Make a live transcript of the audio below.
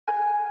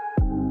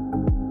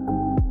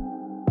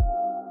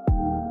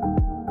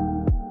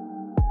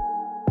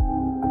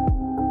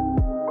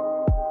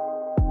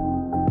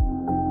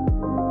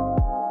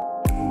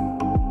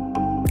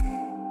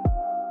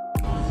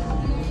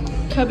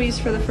Cubby's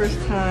for the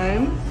first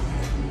time.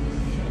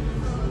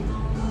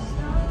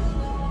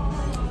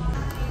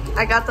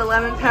 I got the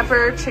lemon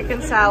pepper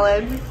chicken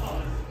salad.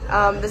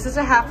 This is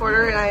a half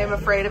order and I am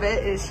afraid of it.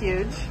 It is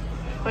huge.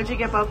 What'd you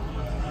get, Bob?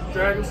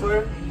 Dragon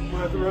Slayer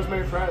with the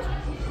rosemary fries.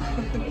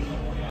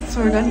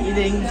 So we're done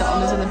eating.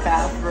 Dalton is in the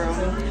bathroom.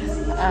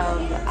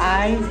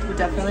 I would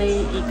definitely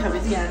eat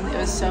Cubby's again. It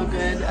was so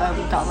good.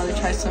 Dalton let me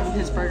try some of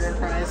his burger and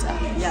fries.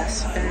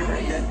 Yes, very,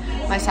 very good.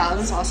 My salad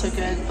was also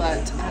good,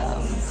 but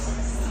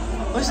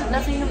was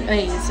nothing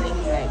amazing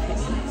in my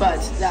opinion.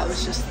 But that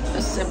was just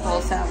a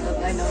simple salad.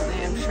 I know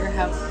they, I'm sure,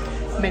 have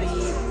many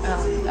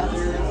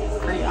other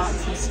great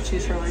options to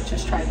choose from. I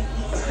just tried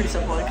a pretty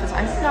simple one because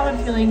I've not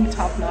been feeling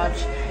top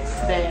notch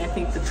today. I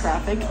think the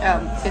traffic,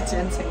 it's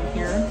insane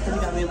here.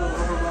 It's got me a little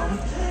overwhelmed.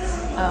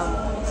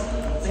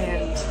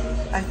 And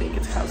I think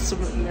it's caused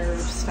some nerve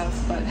stuff,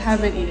 but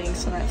have been eating,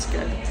 so that's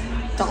good.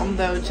 Dalton,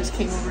 though, just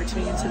came over to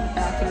me and said the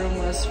bathroom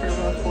was for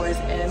both boys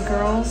and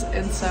girls,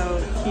 and so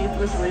he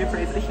was really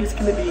afraid that he was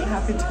going to be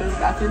having to go to the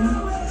bathroom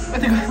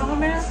with a girl in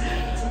there,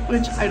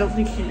 which I don't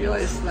think he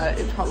realized that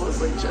it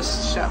probably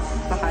just shut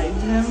behind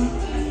him,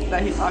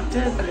 that he locked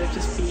it, but it would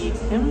just be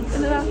him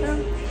in the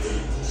bathroom.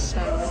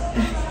 So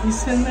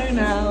he's in there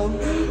now,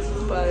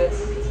 but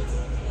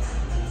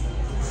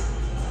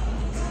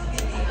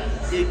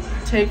you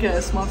take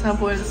a small town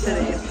boy to the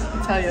city,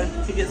 I tell you,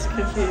 he gets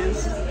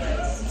confused.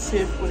 See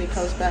if when he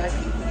comes back.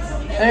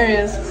 There he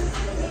is.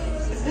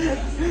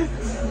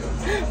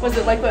 Was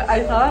it like what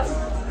I thought?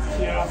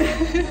 Yeah.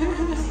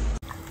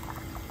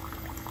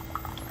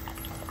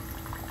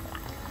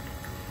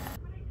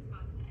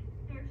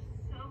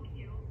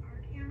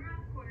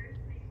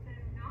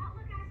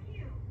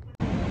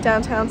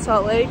 Downtown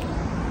Salt Lake,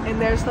 and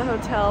there's the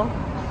hotel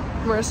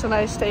Marissa and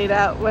I stayed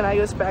at when I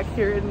was back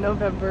here in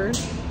November,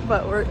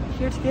 but we're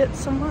here to get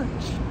some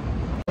lunch.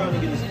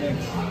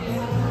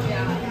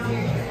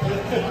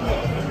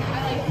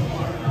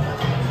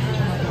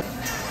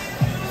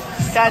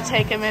 Gotta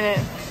take a minute.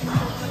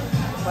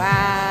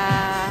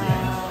 Wow.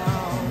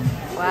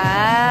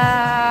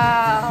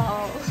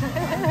 Wow.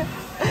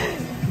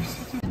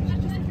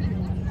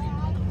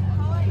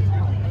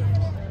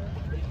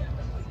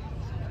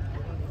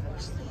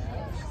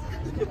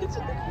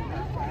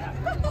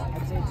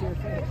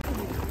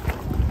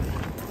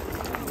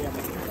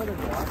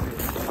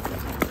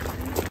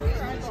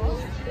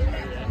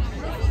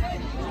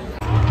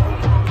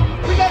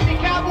 We got the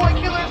cowboy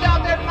killers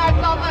out there tonight,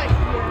 Salt Lake.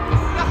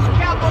 Got some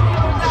cowboy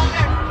killers out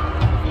there.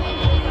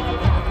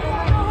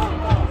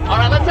 All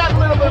right, let's have a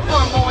little bit of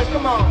fun, boys.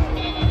 Come on.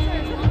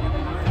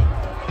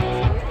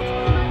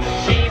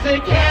 She's a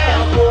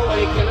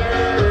cowboy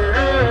killer.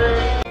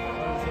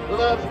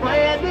 Loves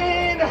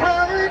branding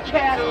her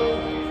cattle.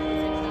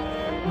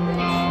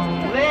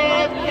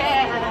 Left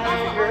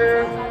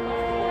tiger.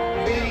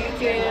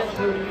 Begins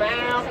to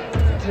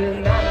mountain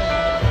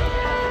tonight.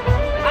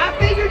 I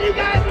figured you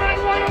guys might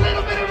want a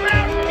little bit of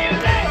mountain music.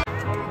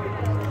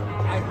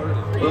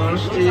 But I'm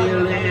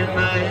still in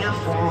my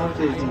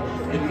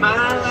F-150, and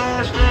my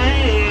last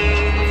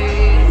name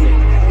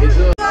is a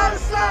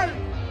USA!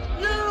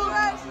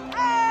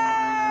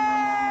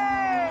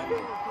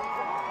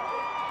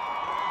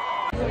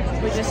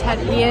 We just had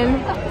Ian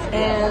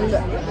and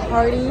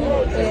Hardy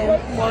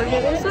and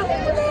Morgan or something.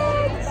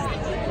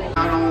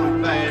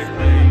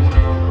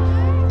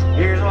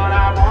 Here's what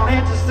I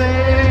wanted to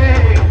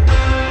say.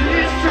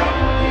 This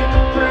trouble in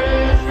the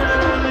press,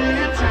 early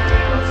in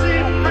town,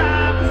 sitting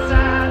right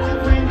beside you,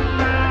 thinking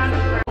about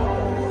the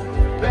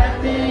road. Back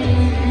then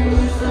you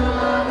used to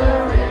love the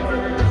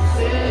river,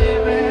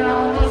 sipping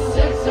on the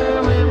sixer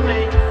with me.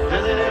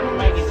 Does it ever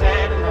make you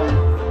sad to know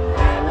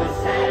all the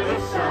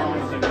 7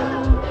 songs ago?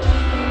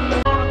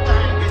 I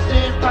think it's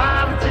just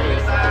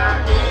politics, I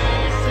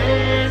guess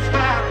it's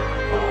 5,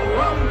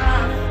 4,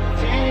 9,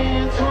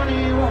 10,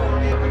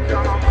 21. If we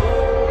come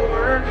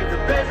over, get the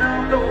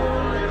bedroom door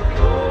a little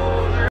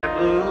closer.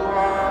 Blue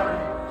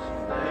waters,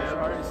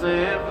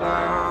 zip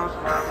lines,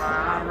 fly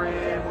my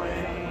red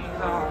wings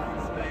on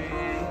the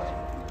beach.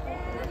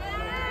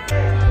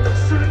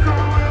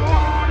 Silicone and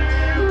water.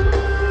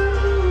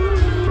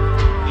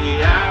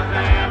 Yeah, I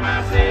found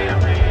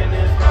myself in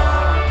this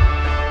bar.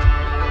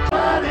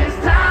 All this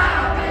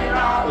time and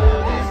all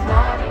of this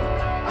money,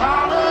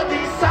 all of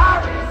these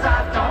sorries, I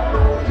don't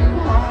know you,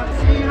 honey.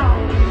 Is it on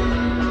you?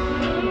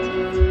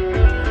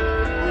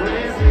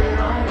 Is it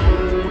on you?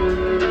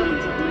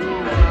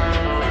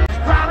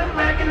 Probably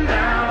making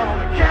down on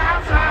the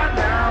couch right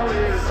now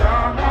with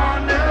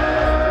someone new.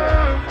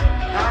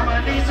 I'ma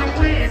need some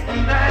whiskey,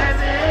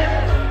 that's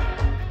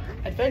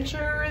it.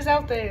 Adventure is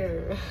out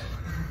there.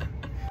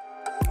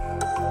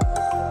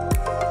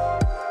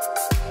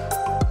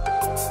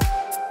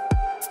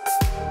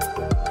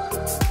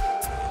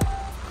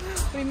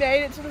 We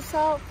made it to the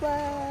Salt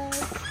Flats.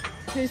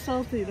 Tastes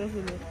salty,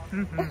 doesn't it?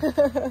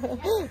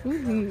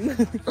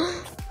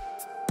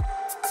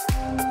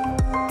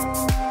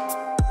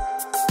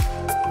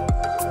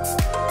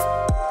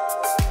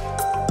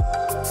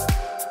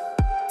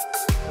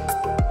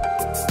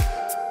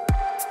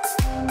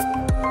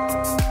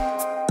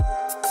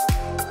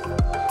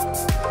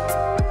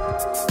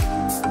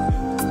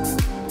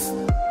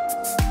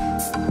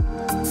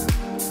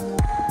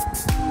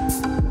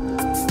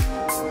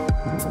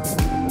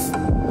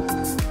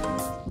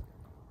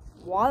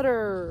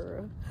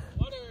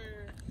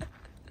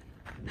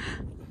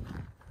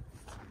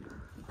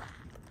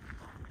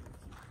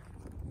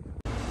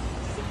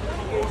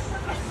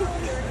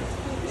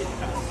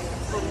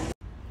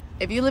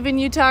 If you live in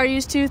Utah or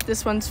used to,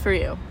 this one's for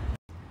you.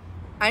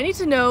 I need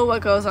to know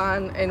what goes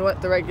on and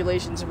what the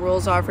regulations and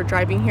rules are for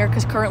driving here,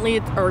 because currently,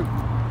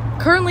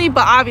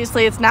 but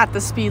obviously it's not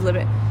the speed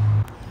limit.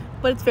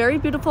 But it's very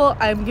beautiful.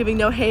 I'm giving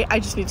no hate.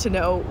 I just need to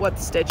know what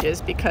the stitch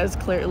is, because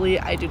clearly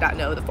I do not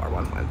know the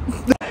 411.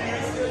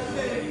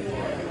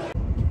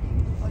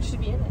 What should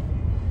be in it?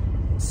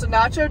 So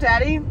Nacho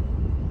Daddy,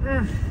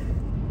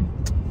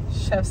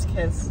 chef's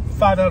kiss.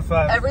 5 out of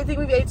 5. Everything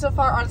we've ate so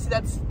far, honestly,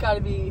 that's gotta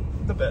be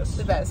The best.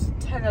 the best.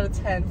 10 out of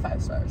 10,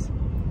 5 stars.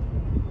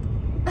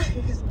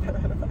 He's never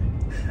out of 5.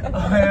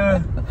 Oh,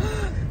 yeah.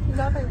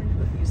 Not very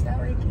good. Use that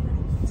ranking.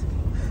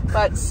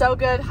 But so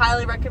good.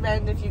 Highly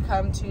recommend if you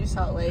come to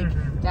Salt Lake.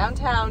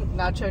 Downtown,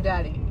 Nacho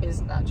Daddy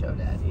is Nacho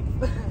Daddy.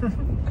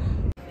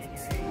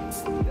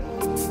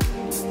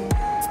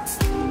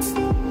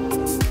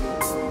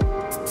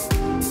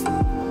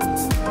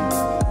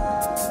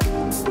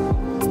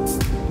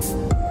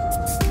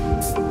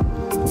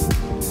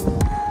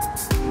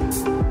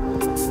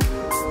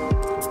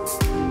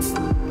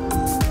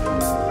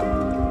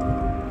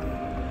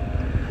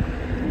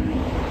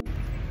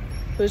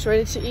 Who's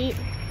ready to eat?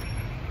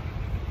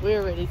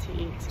 We're ready to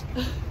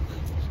eat.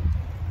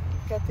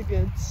 Got the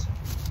goods.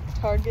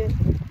 Target,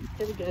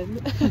 hit again.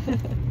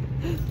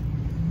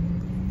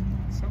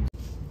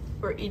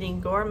 We're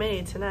eating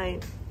gourmet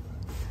tonight.